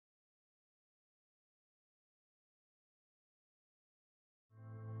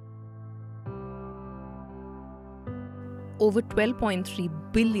over 12.3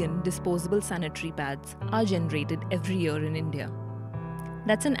 billion disposable sanitary pads are generated every year in India.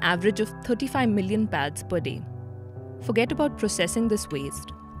 That's an average of 35 million pads per day. Forget about processing this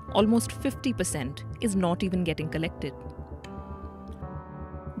waste. Almost 50% is not even getting collected.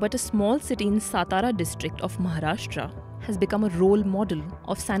 But a small city in Satara district of Maharashtra has become a role model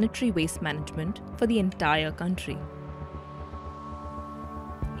of sanitary waste management for the entire country.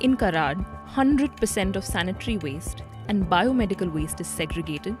 In Karad, 100% of sanitary waste and biomedical waste is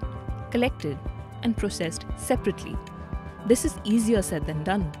segregated, collected, and processed separately. This is easier said than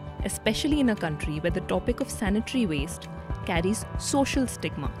done, especially in a country where the topic of sanitary waste carries social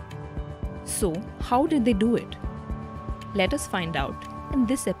stigma. So, how did they do it? Let us find out in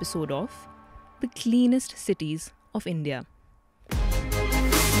this episode of The Cleanest Cities of India.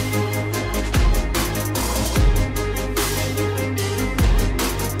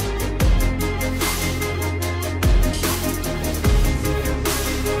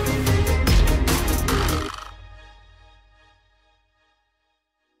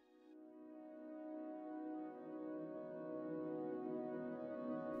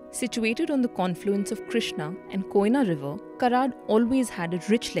 Situated on the confluence of Krishna and Koyna River, Karad always had a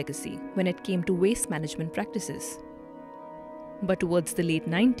rich legacy when it came to waste management practices. But towards the late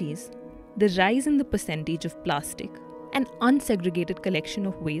 90s, the rise in the percentage of plastic and unsegregated collection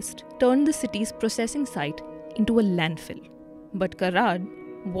of waste turned the city's processing site into a landfill. But Karad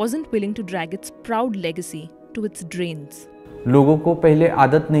wasn't willing to drag its proud legacy to its drains. लोगों को पहले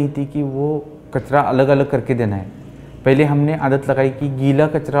आदत नहीं थी कि वो कचरा अलग-अलग करके देना है। पहले हमने आदत लगाई कि गीला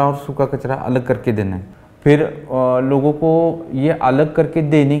कचरा और सूखा कचरा अलग करके देना है। फिर लोगों को ये अलग करके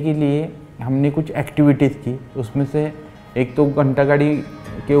देने के लिए हमने कुछ एक्टिविटीज़ की। उसमें से एक तो घंटा गाड़ी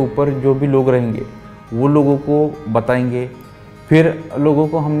के ऊपर जो भी लोग रहेंगे वो लोगों को बताएंगे। फिर लोगों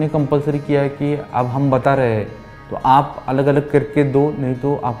को हमने कंपलसरी किया कि अब हम बता रहे हैं तो आप अलग अलग करके दो, नहीं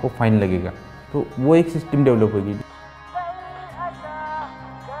तो आपको फाइन लगेगा। तो वो एक सिस्टम डेवलप होगी।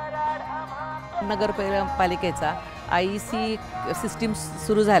 नगरपालिकेचा IEC सिस्टीम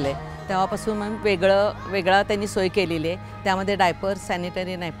सुरू झाले तेव्हापासून मग वेगळा त्यांनी सोय केलेली आहे। त्यामध्ये डायपर,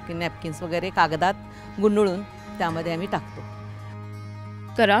 सॅनिटरी नॅपकिन्स वगैरे कागदात गुंडाळून त्यामध्ये आम्ही टाकतो।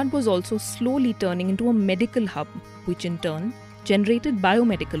 Karad was also slowly turning into a medical hub, which in turn generated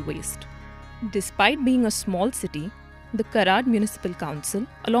biomedical waste. Despite being a small city, the Karad Municipal Council,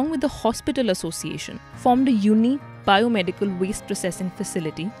 along with the Hospital Association, formed a unique biomedical waste processing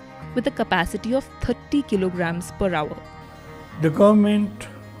facility with a capacity of 30 kilograms per hour. The government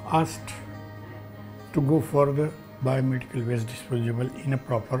asked to go for the biomedical waste disposal in a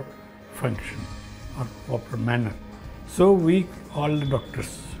proper function or proper manner. So we, all the doctors,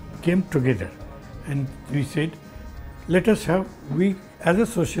 came together and we said, let us have, we as a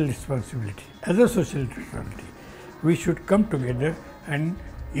social responsibility, we should come together and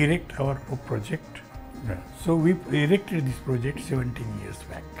erect our project. So we erected this project 17 years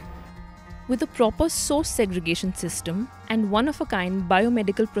back. With a proper source segregation system and one-of-a-kind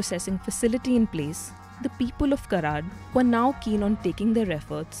biomedical processing facility in place, the people of Karad were now keen on taking their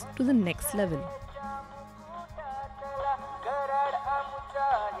efforts to the next level.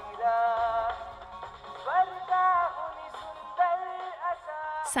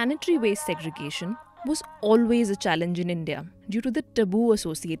 Sanitary waste segregation was always a challenge in India due to the taboo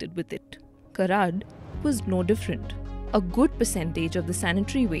associated with it. Karad was no different. A good percentage of the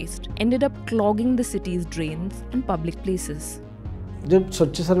sanitary waste ended up clogging the city's drains and public places. जब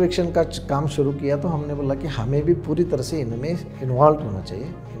स्वच्छ सर्वेक्षण का काम शुरू किया तो हमने बोला कि हमें भी पूरी तरह से इनमें इन्वॉल्व होना चाहिए।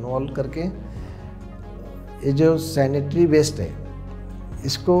 इन्वॉल्व करके ये जो सैनिटरी वेस्ट है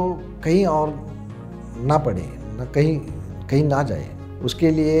इसको कहीं और ना पड़े, ना कहीं ना जाए,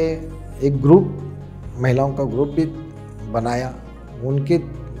 उसके लिए एक ग्रुप, महिलाओं का ग्रुप भी बनाया।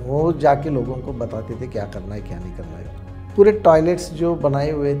 वो जाके लोगों को बताते थे क्या करना है क्या नहीं करना है। पूरे टॉयलेट्स जो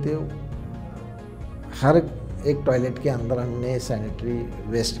बनाए हुए थे, हर एक टॉयलेट के अंदर हमने सैनिटरी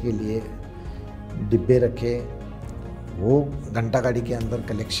वेस्ट के लिए डिब्बे रखे। वो घंटा गाड़ी के अंदर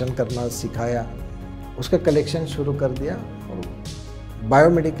कलेक्शन करना सिखाया, उसका कलेक्शन शुरू कर दिया और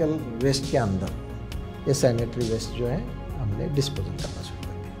बायोमेडिकल वेस्ट के अंदर ये सैनिटरी वेस्ट जो है हमने डिस्पोजल करना शुरू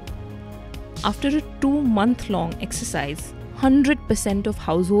कर दिया। After a 2-month-long exercise, 100% of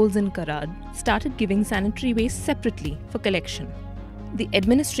households in Karad started giving sanitary waste separately for collection. The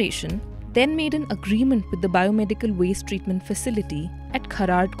administration then made an agreement with the biomedical waste treatment facility at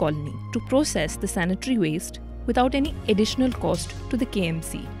Karad Colony to process the sanitary waste without any additional cost to the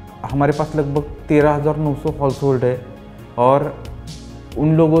KMC. हमारे पास लगभग 13,900 house hold है और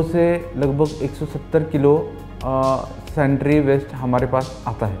उन लोगों से लगभग 170 kilo sanitary waste हमारे पास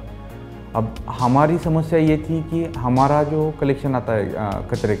आता है अब हमारी समस्या ये थी कि हमारा जो कलेक्शन आता है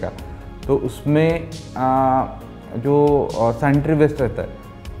कचरे का, तो उसमें जो सैनिटरी वेस्ट रहता है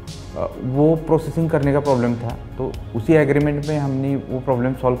वो प्रोसेसिंग करने का प्रॉब्लम था। तो उसी एग्रीमेंट में हमने वो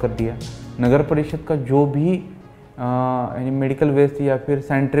प्रॉब्लम सॉल्व कर दिया। नगर परिषद का जो भी यानी मेडिकल वेस्ट या फिर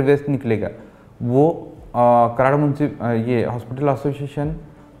सैनिटरी वेस्ट निकलेगा वो कराड़ ये हॉस्पिटल एसोसिएशन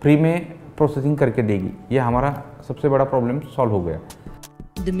फ्री में प्रोसेसिंग करके देगी। ये हमारा सबसे बड़ा प्रॉब्लम सॉल्व हो गया।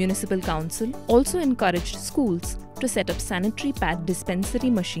 The municipal council also encouraged schools to set up sanitary pad dispensary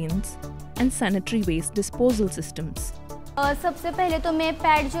machines and sanitary waste disposal systems. सबसे पहले तो मैं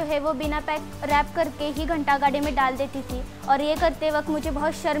पैड जो है वो बिना पैक रैप करके ही घंटा गाड़ी में डाल देती थी और ये करते वक्त मुझे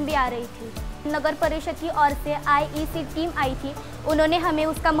बहुत शर्म भी आ रही थी। नगर परिषद की ओर से IEC टीम आई थी, उन्होंने हमें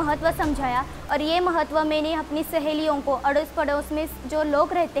उसका महत्व समझाया और ये महत्व मैंने अपनी सहेलियों को, अड़ोस पड़ोस में जो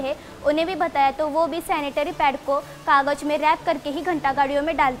लोग रहते हैं उन्हें भी बताया, तो वो भी सैनिटरी पैड को कागज़ में रैप करके ही घंटा गाड़ियों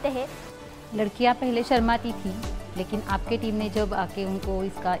में डालते हैं। लड़कियां पहले शर्माती थी, लेकिन आपके टीम ने जब आके उनको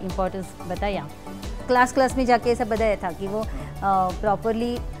इसका इम्पोर्टेंस बताया, क्लास में जाके ऐसा बताया था कि वो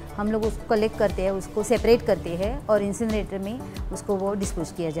प्रॉपरली हम लोग उसको कलेक्ट करते हैं, उसको सेपरेट करते हैं और इंसिनरेटर में उसको वो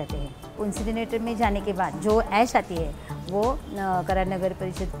डिस्पोज किया जाते हैं। इंसिनरेटर में जाने के बाद जो ऐश आती है वो कराड़ नगर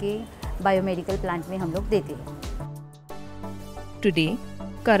परिषद के बायोमेडिकल प्लांट में हम लोग देते हैं। Today,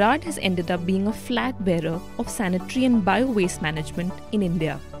 Karad has ended up being a flag bearer of sanitary and bio-waste management in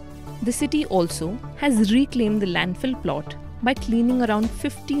India. The city also has reclaimed the landfill plot by cleaning around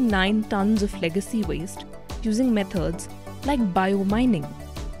 59 tons of legacy waste using methods like biomining.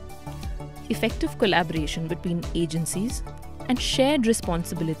 Effective collaboration between agencies and shared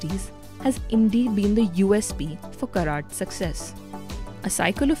responsibilities has indeed been the USP for Karad's success. A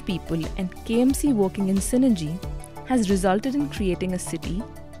cycle of people and KMC working in synergy has resulted in creating a city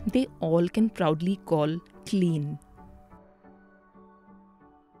they all can proudly call clean.